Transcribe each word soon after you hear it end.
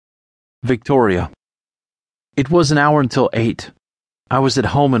Victoria. It was an hour until 8. I was at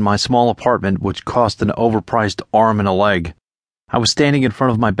home in my small apartment, which cost an overpriced arm and a leg. I was standing in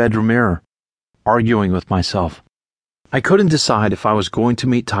front of my bedroom mirror, arguing with myself. I couldn't decide if I was going to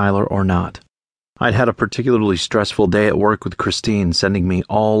meet Tyler or not. I'd had a particularly stressful day at work with Christine sending me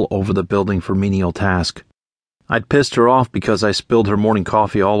all over the building for menial tasks. I'd pissed her off because I spilled her morning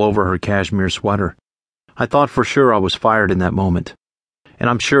coffee all over her cashmere sweater. I thought for sure I was fired in that moment. And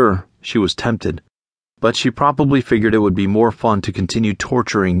I'm sure she was tempted, but she probably figured it would be more fun to continue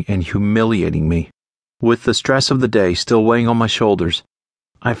torturing and humiliating me. With the stress of the day still weighing on my shoulders,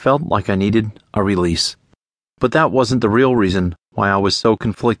 I felt like I needed a release. But that wasn't the real reason why I was so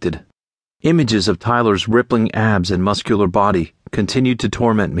conflicted. Images of Tyler's rippling abs and muscular body continued to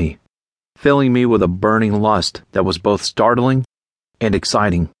torment me, filling me with a burning lust that was both startling and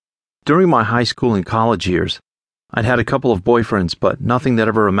exciting. During my high school and college years, I'd had a couple of boyfriends, but nothing that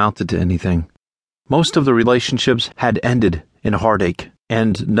ever amounted to anything. Most of the relationships had ended in heartache,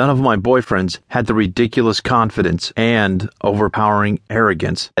 and none of my boyfriends had the ridiculous confidence and overpowering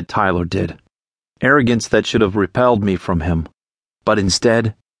arrogance that Tyler did. Arrogance that should have repelled me from him, but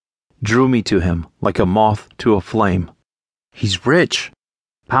instead drew me to him like a moth to a flame. He's rich,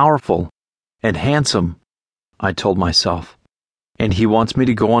 powerful, and handsome, I told myself, and he wants me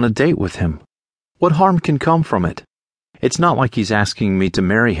to go on a date with him. What harm can come from it? It's not like he's asking me to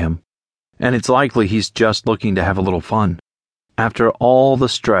marry him, and it's likely he's just looking to have a little fun. After all the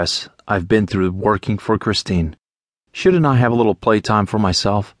stress I've been through working for Christine, shouldn't I have a little playtime for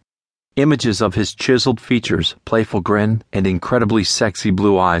myself? Images of his chiseled features, playful grin, and incredibly sexy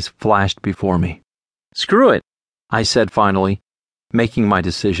blue eyes flashed before me. Screw it, I said finally, making my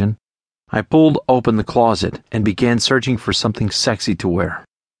decision. I pulled open the closet and began searching for something sexy to wear.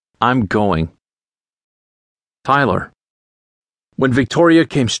 I'm going. Tyler. When Victoria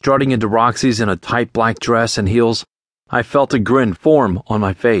came strutting into Roxy's in a tight black dress and heels, I felt a grin form on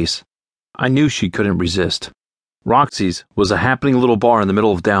my face. I knew she couldn't resist. Roxy's was a happening little bar in the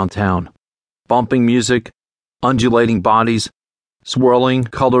middle of downtown. Bumping music, undulating bodies, swirling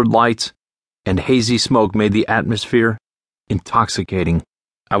colored lights, and hazy smoke made the atmosphere intoxicating.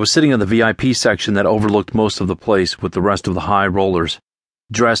 I was sitting in the VIP section that overlooked most of the place with the rest of the high rollers,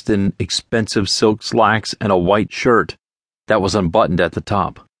 dressed in expensive silk slacks and a white shirt that was unbuttoned at the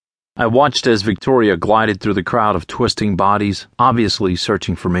top. I watched as Victoria glided through the crowd of twisting bodies, obviously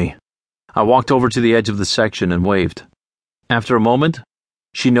searching for me. I walked over to the edge of the section and waved. After a moment,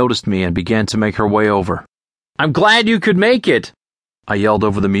 she noticed me and began to make her way over. "I'm glad you could make it," I yelled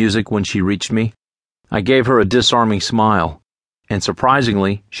over the music when she reached me. I gave her a disarming smile, and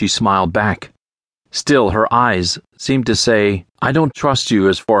surprisingly, she smiled back. Still, her eyes seemed to say, "I don't trust you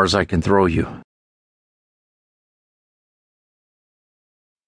as far as I can throw you."